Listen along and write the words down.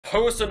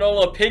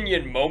personal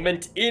opinion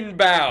moment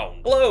inbound.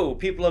 Hello,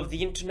 people of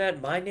the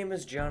internet, my name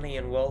is Johnny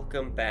and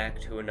welcome back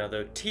to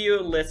another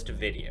tier list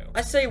video.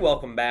 I say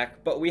welcome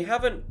back, but we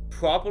haven't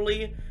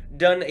properly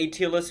done a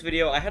tier list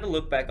video. I had to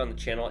look back on the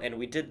channel and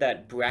we did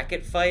that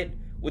bracket fight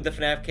with the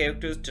FNaF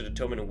characters to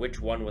determine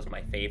which one was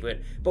my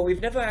favorite, but we've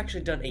never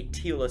actually done a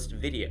tier list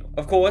video.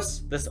 Of course,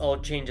 this all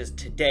changes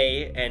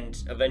today and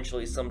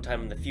eventually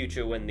sometime in the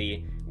future when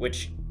the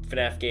which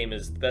FNaF game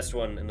is the best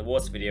one and the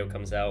worst video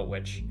comes out,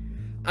 which,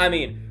 I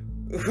mean,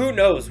 who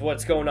knows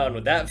what's going on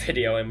with that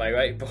video, am I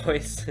right,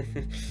 boys?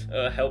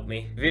 Help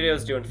me. The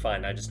video's doing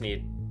fine, I just need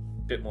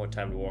a bit more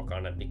time to work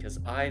on it because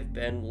I've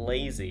been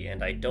lazy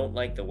and I don't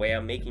like the way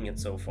I'm making it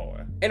so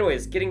far.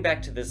 Anyways, getting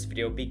back to this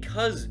video,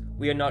 because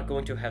we are not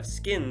going to have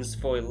skins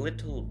for a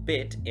little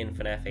bit in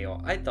FNaF AR,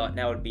 I thought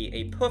now would be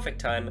a perfect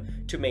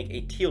time to make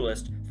a tier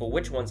list for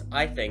which ones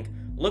I think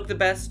look the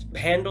best,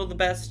 handle the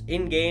best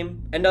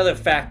in-game, and other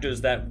factors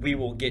that we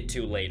will get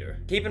to later.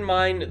 Keep in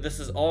mind, this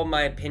is all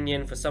my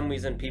opinion. For some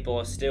reason, people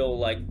are still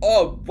like,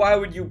 oh, why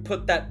would you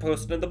put that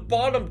person in the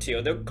bottom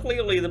tier? They're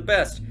clearly the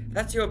best.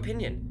 That's your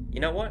opinion. You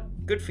know what?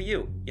 Good for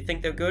you. You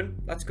think they're good?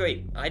 That's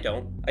great. I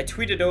don't. I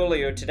tweeted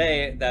earlier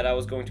today that I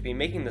was going to be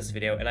making this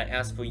video, and I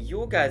asked for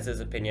your guys'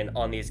 opinion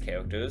on these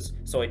characters.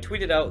 So I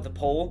tweeted out the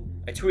poll,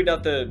 I tweeted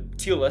out the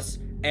tier list,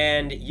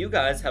 and you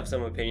guys have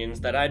some opinions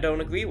that I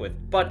don't agree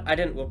with. But I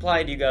didn't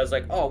reply to you guys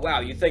like, oh wow,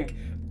 you think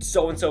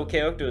so-and-so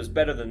character is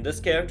better than this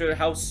character?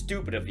 How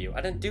stupid of you.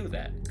 I didn't do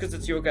that. It's because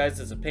it's your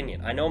guys'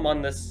 opinion. I know I'm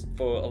on this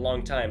for a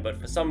long time,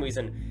 but for some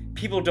reason,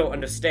 people don't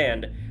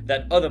understand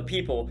that other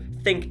people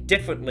think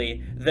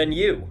differently than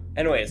you.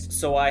 Anyways,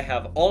 so I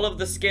have all of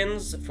the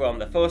skins from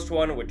the first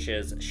one, which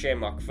is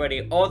Shamrock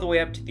Freddy, all the way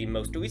up to the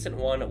most recent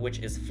one, which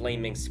is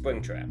Flaming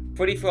Springtrap.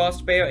 Freddy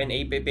Frostbear and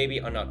 8-Bit Baby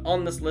are not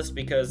on this list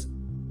because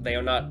they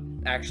are not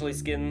actually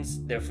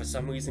skins, they're for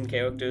some reason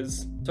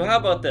characters. So how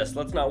about this?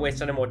 Let's not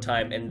waste any more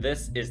time, and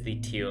this is the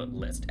tier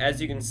list.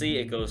 As you can see,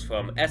 it goes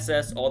from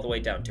SS all the way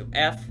down to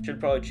F. Should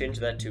probably change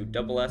that to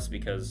SS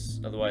because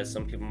otherwise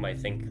some people might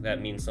think that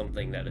means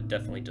something that it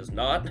definitely does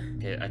not.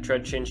 Okay, I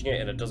tried changing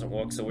it and it doesn't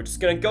work, so we're just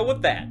gonna go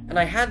with that. And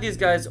I had these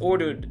guys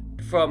ordered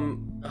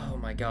from, oh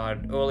my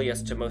god,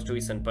 earliest to most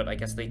recent, but I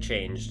guess they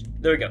changed.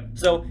 There we go.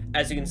 So,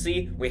 as you can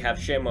see, we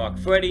have Shamrock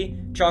Freddy,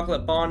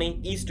 Chocolate Bonnie,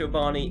 Easter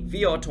Bonnie,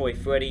 VR Toy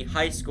Freddy,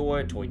 High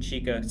Score, Toy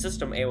Chica,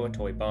 System Error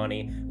Toy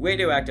Bonnie,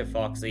 Radioactive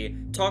Foxy,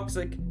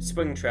 Toxic,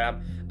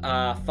 Springtrap,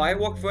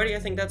 Firework Freddy, I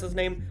think that's his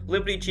name,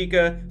 Liberty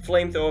Chica,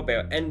 Flamethrower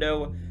Bear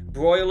Endo,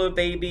 Broiler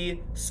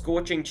Baby,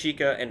 Scorching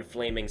Chica, and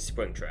Flaming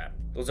Springtrap.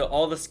 Those are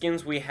all the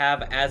skins we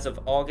have as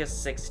of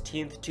August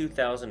 16th,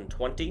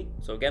 2020.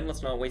 So again,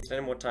 let's not waste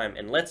any more time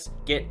and let's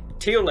get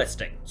tier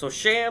listing. So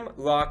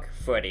Shamrock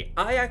Freddy.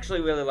 I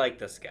actually really like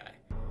this guy.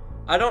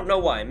 I don't know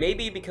why.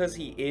 Maybe because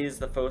he is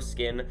the first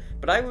skin,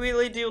 but I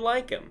really do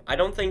like him. I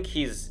don't think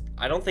he's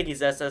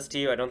SS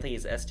tier, I don't think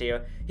he's S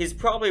tier. He's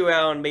probably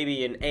around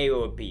maybe an A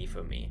or a B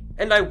for me.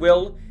 And I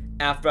will,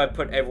 after I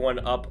put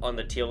everyone up on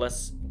the tier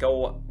list,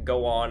 go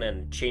on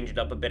and change it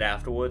up a bit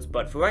afterwards.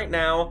 But for right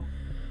now,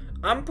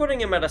 I'm putting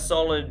him at a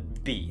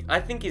solid B. I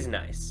think he's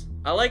nice.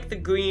 I like the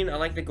green, I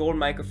like the gold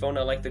microphone,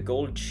 I like the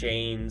gold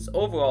chains.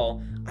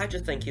 Overall, I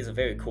just think he's a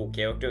very cool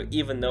character,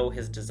 even though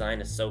his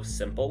design is so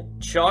simple.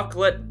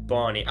 Chocolate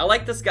Bonnie. I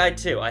like this guy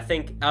too. I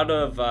think out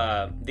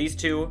of these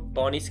two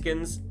Bonnie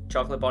skins,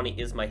 Chocolate Bonnie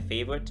is my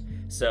favorite,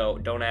 so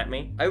don't at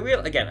me. I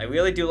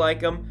really do like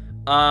him.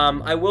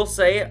 I will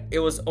say it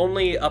was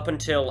only up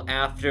until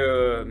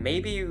after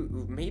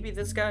maybe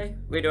this guy,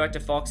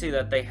 Radioactive Foxy,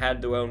 that they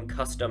had their own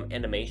custom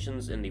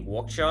animations in the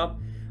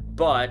workshop.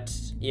 But,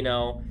 you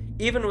know,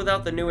 even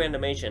without the new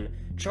animation,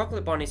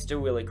 Chocolate Bonnie's still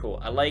really cool.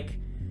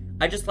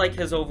 I just like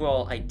his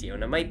overall idea,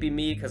 and it might be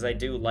me because I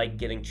do like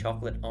getting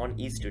chocolate on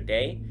Easter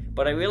Day,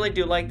 but I really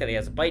do like that he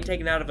has a bite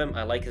taken out of him.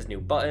 I like his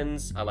new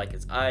buttons, I like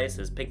his eyes,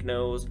 his pink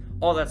nose,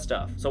 all that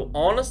stuff. So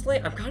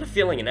honestly, I'm kind of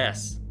feeling an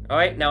S.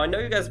 Alright, now I know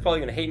you guys are probably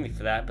going to hate me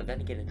for that, but then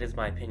again, it is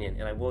my opinion,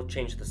 and I will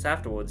change this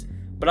afterwards,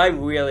 but I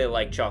really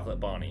like Chocolate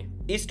Bonnie.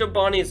 Easter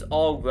Bonnie is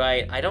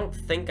alright. I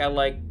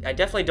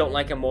definitely don't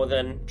like him more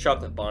than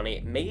Chocolate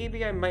Bonnie.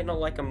 Maybe I might not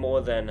like him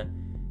more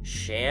than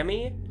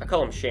Shammy? I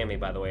call him Shammy,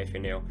 by the way, if you're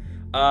new.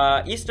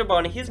 Easter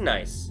Bonnie, he's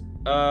nice.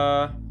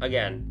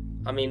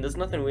 Again, I mean, there's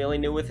nothing really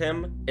new with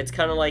him. It's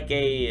kind of like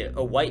a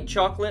white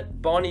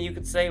chocolate Bonnie, you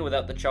could say,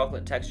 without the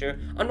chocolate texture.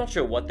 I'm not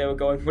sure what they were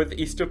going with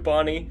Easter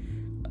Bonnie,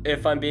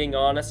 if I'm being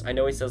honest. I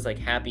know he says like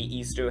Happy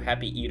Easter,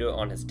 Happy Eater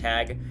on his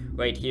tag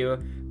right here,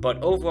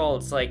 but overall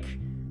it's like,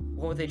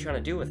 what were they trying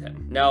to do with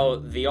him? Now,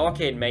 the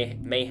Arcade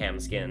Mayhem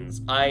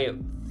skins, I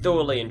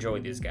thoroughly enjoy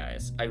these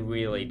guys. I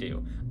really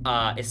do.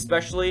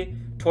 Especially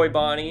Toy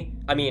Freddy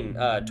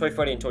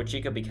and Toy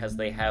Chica, because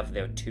they have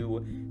their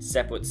two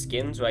separate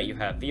skins, right? You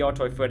have VR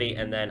Toy Freddy,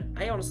 and then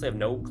I honestly have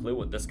no clue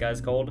what this guy's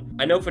called.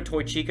 I know for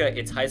Toy Chica,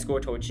 it's High Score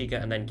Toy Chica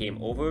and then Game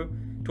Over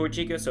Toy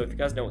Chica, so if you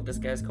guys know what this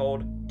guy's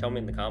called, tell me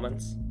in the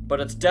comments.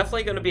 But it's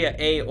definitely going to be an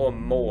A or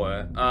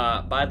more.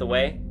 By the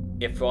way,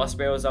 if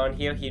Frostbear was on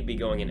here, he'd be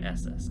going in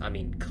SS. I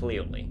mean,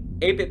 clearly.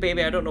 8-Bit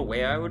Baby, I don't know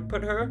where I would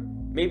put her.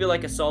 maybe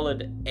like a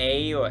solid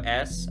A or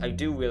S. I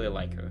do really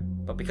like her.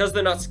 But because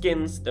they're not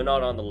skins, they're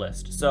not on the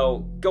list.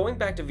 So, going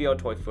back to VR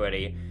Toy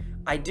Freddy,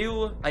 I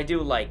do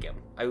like him.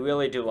 I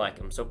really do like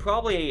him. So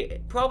probably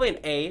an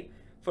A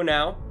for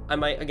now.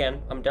 I'm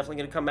definitely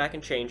gonna come back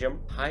and change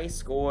him. High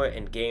score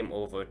and game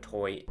over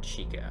Toy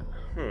Chica.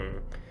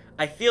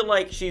 I feel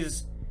like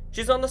she's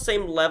on the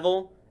same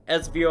level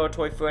as VR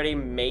Toy Freddy,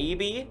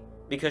 maybe,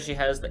 because she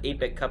has the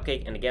 8-bit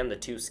cupcake and again the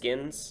 2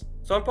 skins.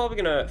 So I'm probably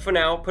gonna, for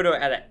now, put her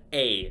at an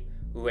A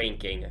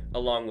ranking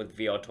along with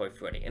VR Toy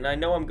Freddy. And I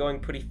know I'm going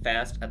pretty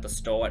fast at the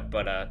start,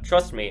 but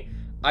trust me,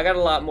 I got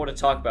a lot more to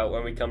talk about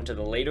when we come to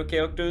the later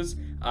characters,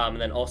 and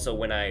then also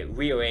when I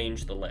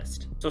rearrange the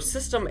list. So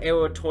System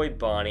Error Toy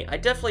Bonnie, I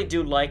definitely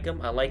do like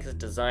him. I like his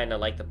design, I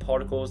like the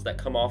particles that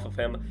come off of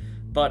him,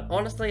 but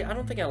honestly, I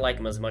don't think I like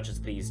him as much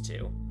as these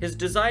two. His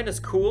design is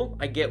cool,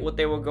 I get what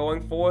they were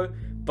going for,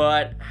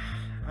 but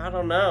I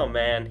don't know,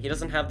 man. He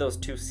doesn't have those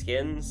 2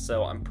 skins,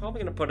 so I'm probably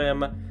gonna put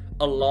him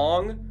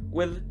along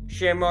with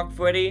Shamrock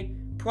Freddy,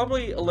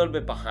 probably a little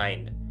bit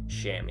behind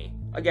Shammy.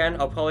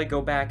 Again, I'll probably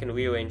go back and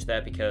rearrange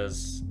that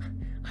because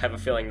I have a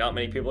feeling not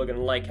many people are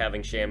gonna like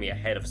having Shammy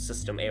ahead of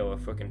System Error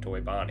frickin' Toy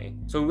Bonnie.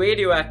 So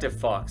Radioactive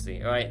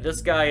Foxy, alright,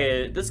 this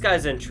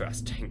guy's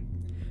interesting.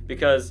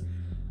 Because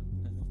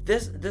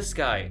this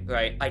guy,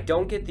 right, I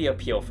don't get the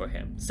appeal for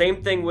him.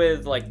 Same thing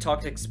with like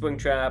Toxic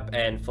Springtrap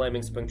and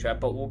Flaming Springtrap,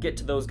 but we'll get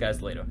to those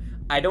guys later.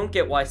 I don't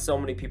get why so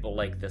many people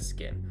like this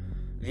skin.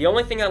 The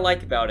only thing I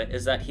like about it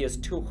is that he has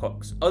 2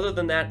 hooks. Other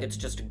than that, it's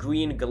just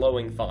green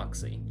glowing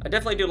Foxy. I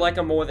definitely do like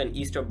him more than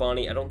Easter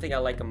Bonnie. I don't think I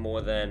like him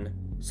more than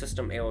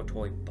System Error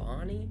Toy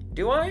Bonnie.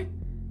 Do I?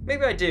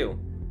 Maybe I do.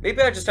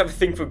 Maybe I just have a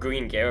thing for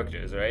green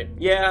characters, right?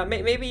 Yeah,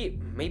 maybe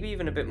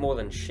even a bit more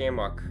than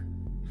Shamrock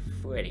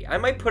Freddy. I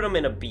might put him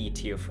in a B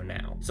tier for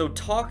now. So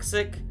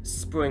Toxic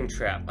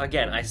Springtrap.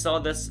 Again, I saw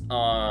this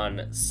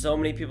on so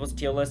many people's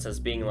tier lists as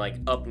being like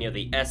up near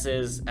the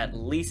S's, at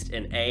least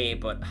an A,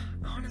 but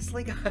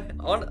honestly,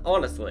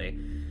 honestly,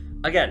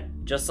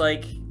 again, just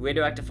like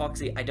Radioactive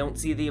Foxy, I don't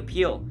see the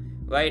appeal,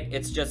 right?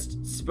 It's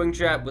just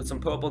Springtrap with some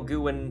purple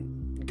goo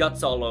and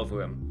guts all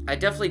over him. I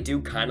definitely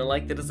do kind of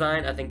like the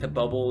design. I think the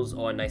bubbles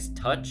are a nice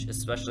touch,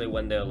 especially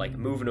when they're like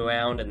moving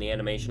around and the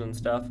animation and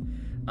stuff.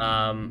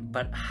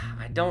 But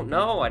I don't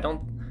know. I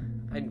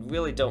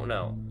really don't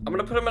know. I'm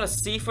gonna put him at a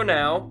C for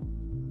now,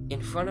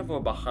 in front of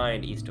or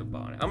behind Easter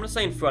Bonnie. I'm gonna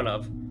say in front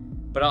of,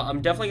 but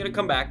I'm definitely gonna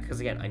come back, because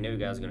again, I know you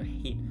guys are gonna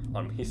hate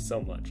on me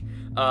so much.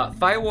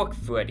 Firework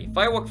Freddy.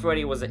 Firework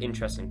Freddy was an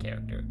interesting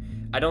character.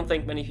 I don't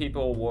think many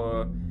people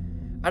were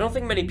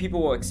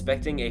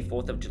expecting a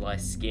 4th of July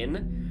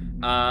skin,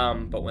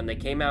 but when they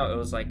came out, it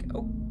was like,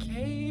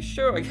 okay,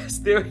 sure, I guess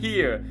they're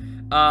here.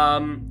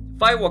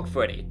 Firework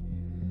Freddy.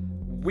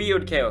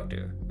 Weird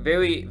character.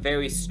 Very,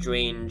 very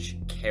strange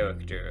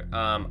character.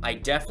 I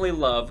definitely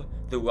love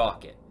the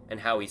rocket and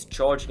how he's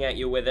charging at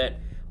you with it.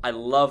 I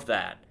love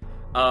that.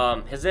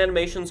 His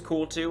animation's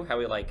cool too, how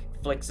he like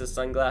flicks his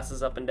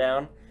sunglasses up and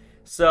down.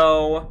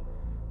 So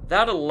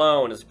that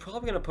alone is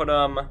probably gonna put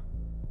him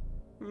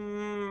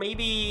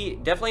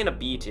definitely in a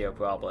B tier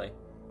probably.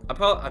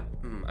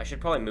 I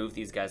should probably move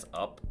these guys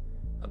up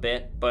a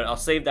bit, but I'll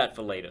save that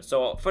for later.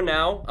 So for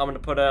now, I'm gonna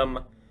put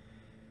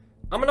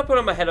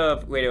him ahead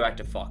of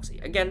Radioactive Foxy.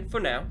 Again, for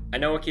now. I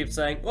know I keep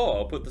saying, oh,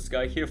 I'll put this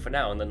guy here for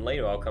now, and then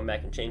later I'll come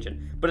back and change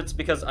it. But it's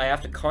because I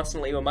have to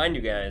constantly remind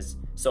you guys,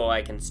 so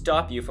I can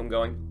stop you from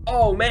going,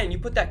 oh man, you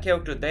put that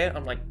character there?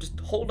 I'm like, just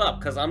hold up,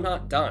 because I'm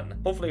not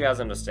done. Hopefully you guys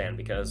understand,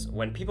 because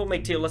when people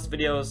make tier list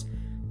videos,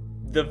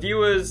 the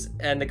viewers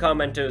and the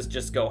commenters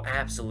just go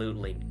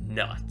absolutely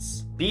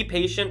nuts. Be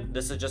patient,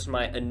 this is just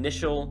my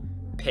initial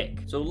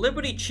pick. So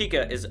Liberty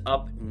Chica is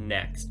up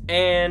next,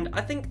 and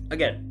I think,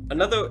 again,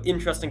 another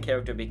interesting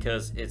character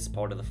because it's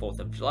part of the 4th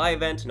of July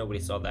event. Nobody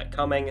saw that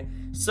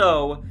coming.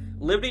 So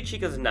Liberty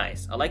Chica's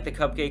nice. I like the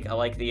cupcake. I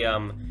like the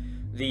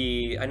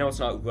I know it's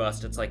not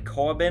rust, it's like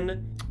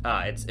carbon.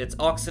 It's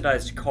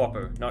oxidized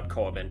copper, not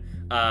carbon.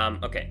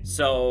 Okay,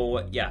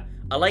 so yeah,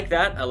 I like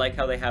that. I like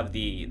how they have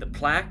the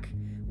plaque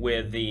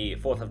with the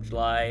 4th of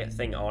July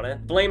thing on it.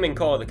 Flaming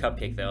car the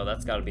cupcake though,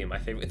 that's gotta be my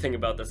favorite thing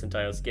about this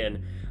entire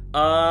skin.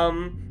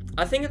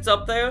 I think it's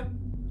up there.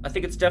 I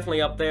think it's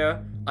definitely up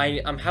there.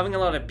 I'm having a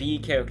lot of B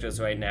characters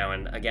right now,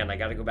 and again, I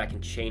gotta go back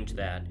and change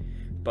that.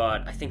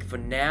 But I think for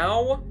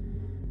now,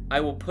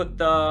 I'll put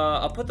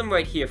them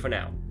right here for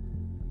now.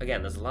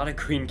 Again, there's a lot of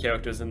green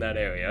characters in that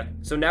area.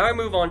 So now I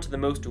move on to the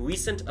most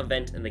recent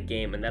event in the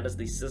game, and that is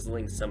the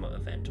Sizzling Summer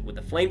event, with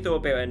the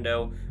Flamethrower Bear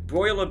Endo,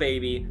 Broiler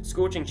Baby,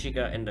 Scorching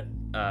Chica, and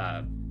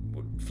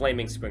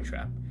Flaming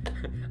Springtrap.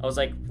 I was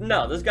like,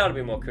 no, there's gotta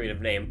be a more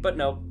creative name, but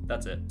no,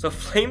 that's it. So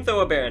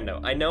Flamethrower Bear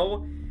Endo. I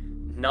know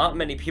not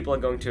many people are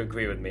going to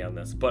agree with me on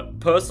this, but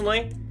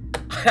personally,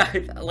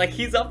 like,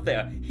 he's up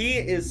there. He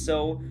is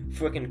so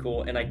freaking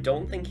cool, and I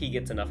don't think he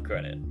gets enough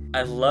credit.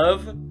 I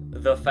love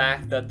the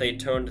fact that they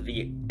turned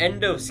the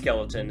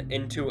endoskeleton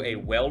into a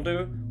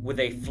welder with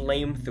a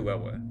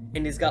flamethrower.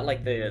 And he's got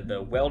like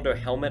the welder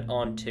helmet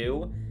on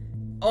too.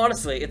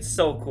 honestly, it's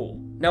so cool.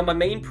 Now, my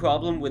main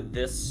problem with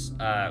this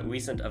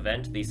recent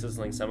event, the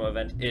Sizzling Summer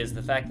event, is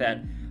the fact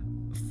that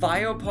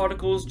fire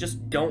particles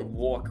just don't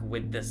work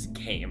with this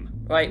game,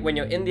 right? When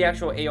you're in the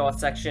actual AR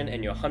section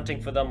and you're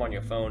hunting for them on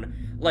your phone,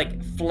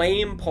 like,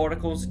 flame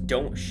particles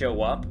don't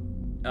show up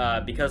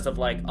because of,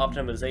 like,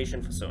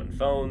 optimization for certain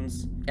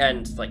phones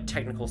and, like,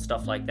 technical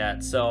stuff like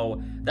that.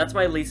 So that's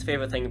my least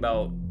favorite thing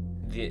about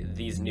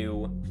these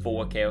new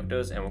 4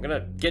 characters, and we're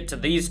gonna get to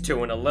these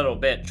 2 in a little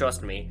bit,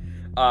 trust me.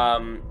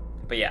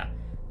 But yeah,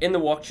 in the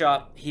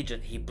workshop,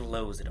 he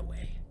blows it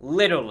away.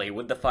 Literally,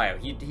 with the fire.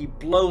 He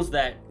blows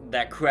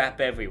that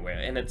crap everywhere,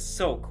 and it's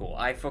so cool.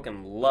 I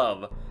fucking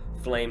love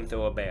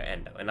Flamethrower Bear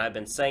Endo, and I've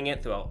been saying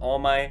it throughout all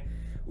my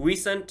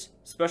recent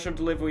special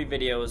delivery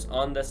videos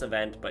on this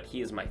event, but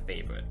he is my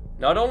favorite.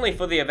 Not only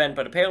for the event,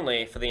 but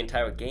apparently for the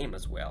entire game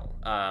as well.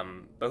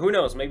 But who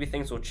knows, maybe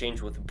things will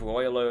change with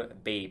Broiler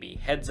Baby.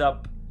 Heads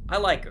up, I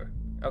like her,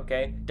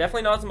 okay?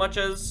 Definitely not as much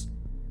as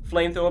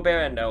Flamethrower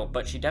Bear Endo,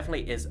 but she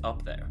definitely is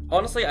up there.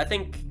 Honestly, I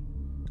think,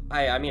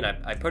 I mean,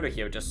 I put her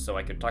here just so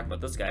I could talk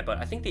about this guy, but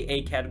I think the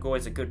A category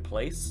is a good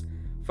place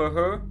for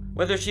her.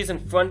 Whether she's in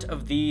front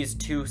of these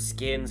 2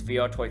 skins,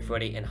 VR Toy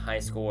Freddy and High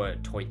Score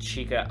Toy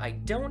Chica, I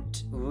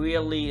don't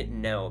really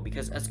know,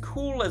 because as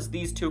cool as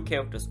these 2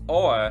 characters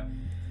are,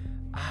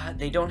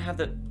 they don't have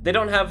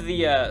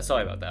the,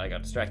 sorry about that, I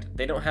got distracted.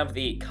 They don't have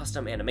the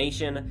custom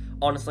animation.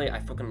 Honestly, I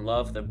fucking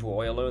love the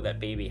broiler that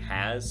Baby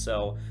has,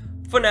 so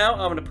for now,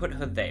 I'm gonna put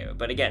her there.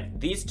 But again,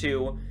 these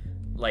 2,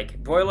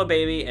 like Broiler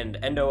Baby and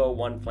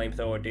Endo01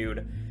 Flamethrower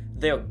Dude,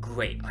 they're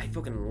great. I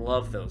fucking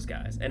love those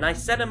guys. And I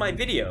said in my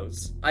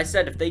videos, I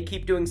said if they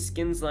keep doing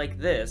skins like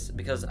this,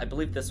 because I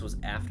believe this was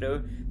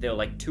after their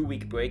like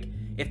 2-week break,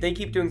 if they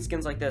keep doing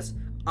skins like this,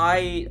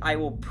 I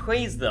will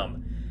praise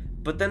them.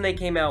 But then they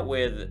came out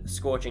with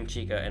Scorching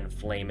Chica and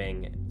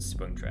Flaming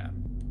Springtrap.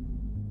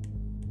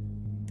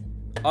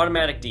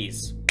 Automatic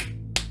D's.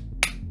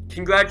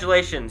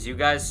 Congratulations, you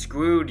guys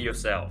screwed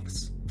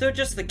yourselves. They're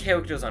just the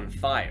characters on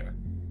fire.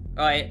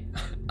 Alright,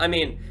 I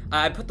mean,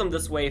 I put them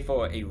this way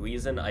for a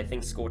reason. I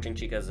think Scorching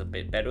Chica is a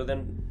bit better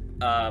than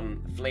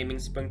Flaming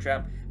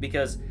Springtrap,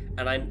 because,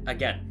 and I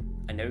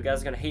know you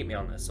guys are gonna hate me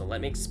on this, so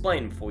let me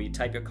explain before you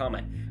type your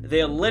comment.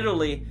 They're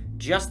literally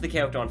just the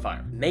character on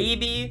fire.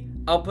 Maybe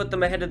I'll put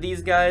them ahead of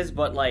these guys,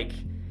 but like,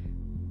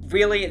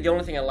 really, the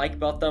only thing I like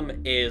about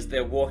them is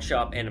their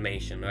workshop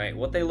animation, right?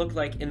 What they look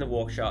like in the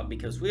workshop,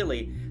 because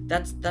really,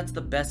 that's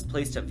the best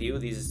place to view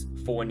these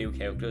 4 new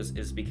characters,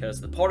 is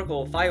because the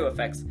particle fire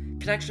effects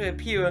can actually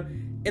appear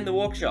in the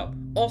workshop.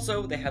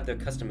 Also, they have their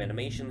custom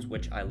animations,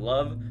 which I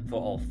love for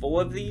all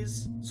 4 of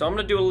these. So I'm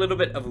gonna do a little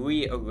bit of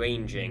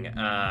rearranging.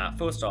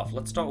 First off,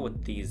 let's start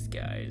with these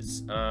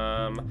guys.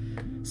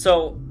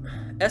 So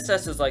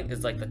SS is like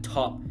the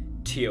top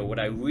tier, what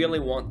I really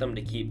want them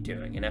to keep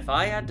doing. And if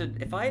I had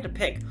to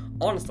pick,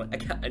 honestly,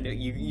 I know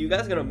you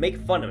guys are gonna make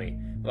fun of me,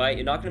 right?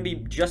 You're not gonna be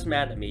just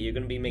mad at me, you're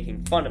gonna be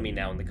making fun of me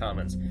now in the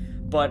comments.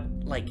 But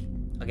like,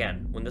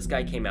 again, when this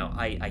guy came out,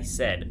 I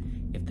said,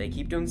 if they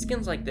keep doing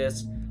skins like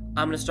this,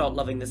 I'm gonna start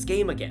loving this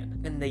game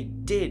again. And they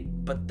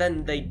did, but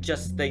then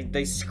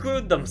they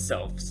screwed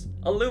themselves.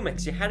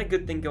 Illumix, you had a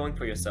good thing going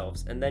for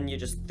yourselves, and then you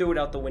just threw it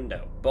out the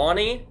window.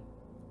 Bonnie,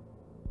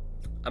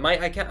 I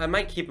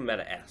might keep him at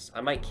an S.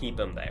 I might keep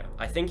him there.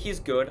 I think he's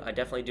good. I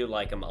definitely do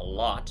like him a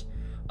lot.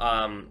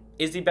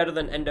 Is he better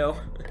than Endo?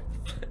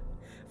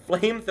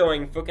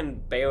 Flamethrowing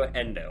frickin' Bear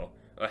Endo.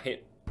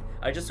 Right?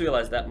 I just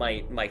realized that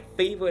my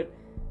favorite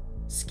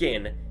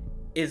skin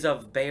is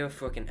of Bear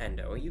frickin'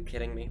 Endo. Are you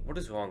kidding me? What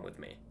is wrong with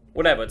me?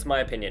 Whatever, it's my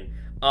opinion.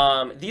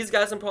 These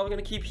guys I'm probably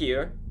gonna keep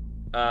here.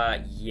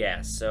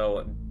 Yeah,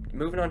 so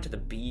moving on to the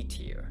B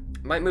tier.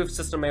 Might move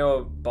System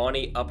Arrow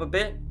Bonnie up a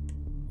bit.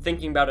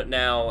 Thinking about it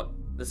now,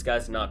 this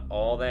guy's not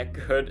all that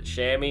good.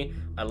 Shammy,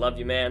 I love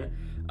you, man.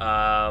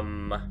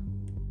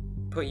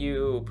 Put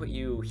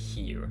you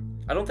here.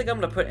 I don't think I'm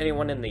gonna put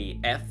anyone in the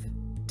F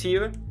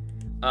tier,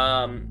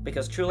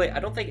 because truly, I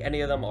don't think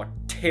any of them are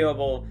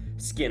terrible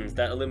skins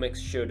that Illumix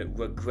should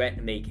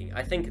regret making.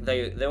 I think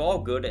they're all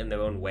good in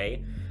their own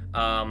way.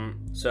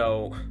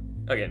 So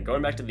again,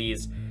 going back to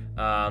these,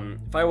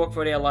 Firework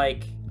Freddy, I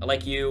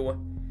like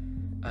you.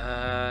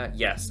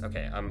 Yes,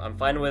 okay, I'm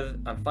fine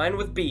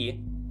with B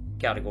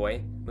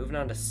category. Moving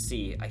on to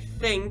C. I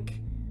think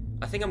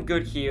I'm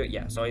good here.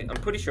 Yeah, so I'm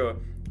pretty sure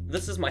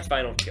this is my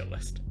final tier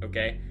list,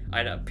 okay?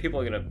 I know people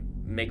are gonna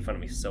make fun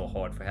of me so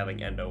hard for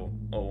having Endo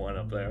 01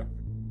 up there.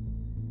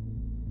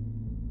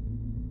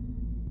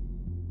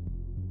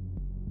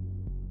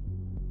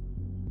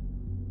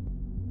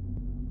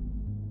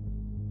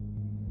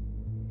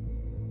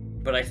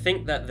 But I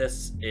think that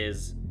this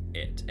is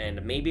it,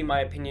 and maybe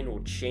my opinion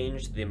will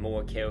change the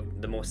more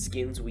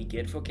skins we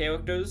get for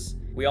characters.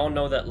 We all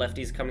know that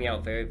Lefty's coming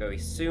out very, very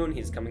soon.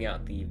 He's coming out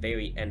at the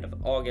very end of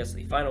August,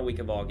 the final week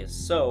of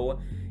August,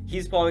 so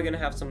he's probably gonna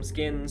have some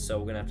skins, so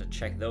we're gonna have to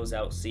check those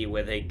out, see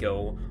where they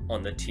go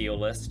on the tier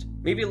list.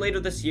 Maybe later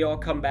this year I'll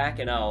come back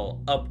and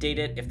I'll update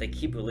it if they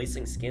keep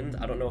releasing skins.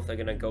 I don't know if they're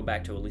gonna go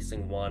back to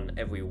releasing one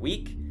every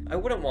week. I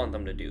wouldn't want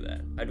them to do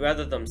that. I'd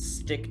rather them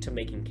stick to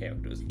making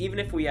characters. Even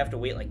if we have to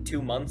wait like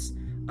 2 months,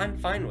 I'm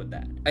fine with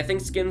that. I think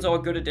skins are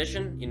a good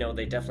addition. You know,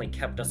 they definitely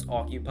kept us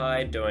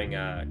occupied during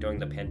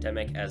the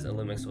pandemic as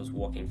Illumix was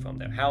working from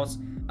their house.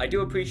 I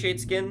do appreciate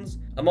skins.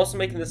 I'm also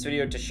making this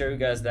video to show you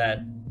guys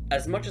that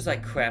as much as I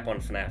crap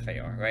on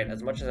FNaF AR, right?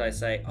 As much as I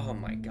say, oh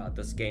my god,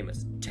 this game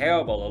is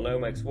terrible,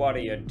 Illumix, what are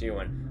you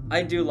doing?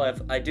 I do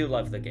love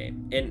the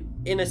game.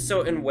 In a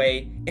certain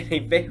way, in a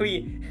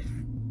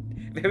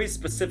very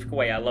specific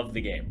way, I love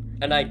the game.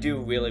 And I do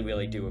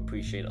really do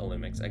appreciate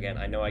Illumix. Again,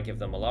 I know I give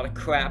them a lot of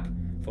crap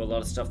for a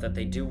lot of stuff that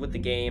they do with the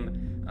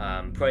game,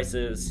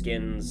 prices,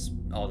 skins,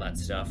 all that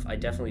stuff. I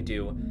definitely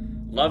do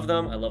love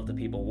them. I love the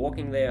people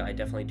working there. I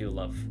definitely do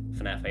love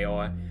FNaF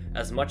AR.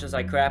 As much as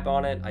I crap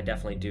on it, I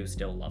definitely do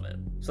still love it.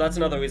 So that's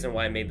another reason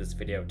why I made this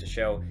video, to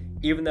show,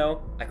 even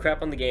though I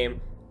crap on the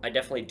game, I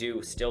definitely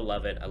do still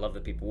love it. I love the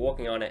people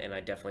working on it, and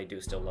I definitely do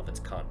still love its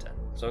content.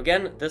 So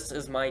again, this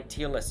is my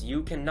tier list.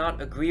 You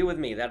cannot agree with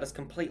me. That is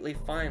completely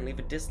fine. Leave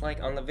a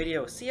dislike on the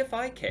video. See if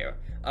I care.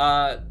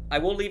 I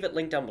will leave it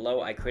linked down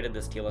below. I created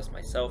this tier list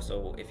myself,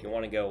 so if you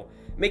want to go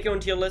make your own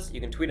tier list,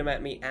 you can tweet them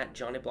at me at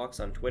JonnyBlox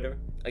on Twitter.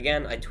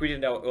 Again, I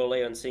tweeted out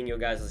earlier, and seeing your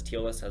guys' tier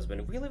list has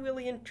been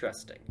really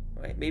interesting.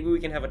 Right? Maybe we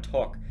can have a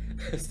talk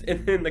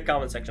in the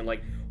comment section,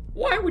 like,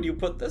 why would you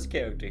put this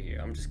character here?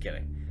 I'm just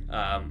kidding.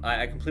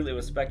 I completely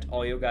respect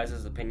all your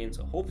guys' opinions,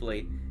 so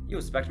hopefully you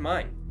respect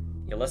mine.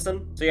 You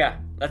listen? So yeah,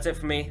 that's it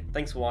for me.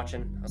 Thanks for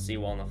watching. I'll see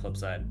you all on the flip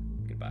side.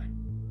 Goodbye.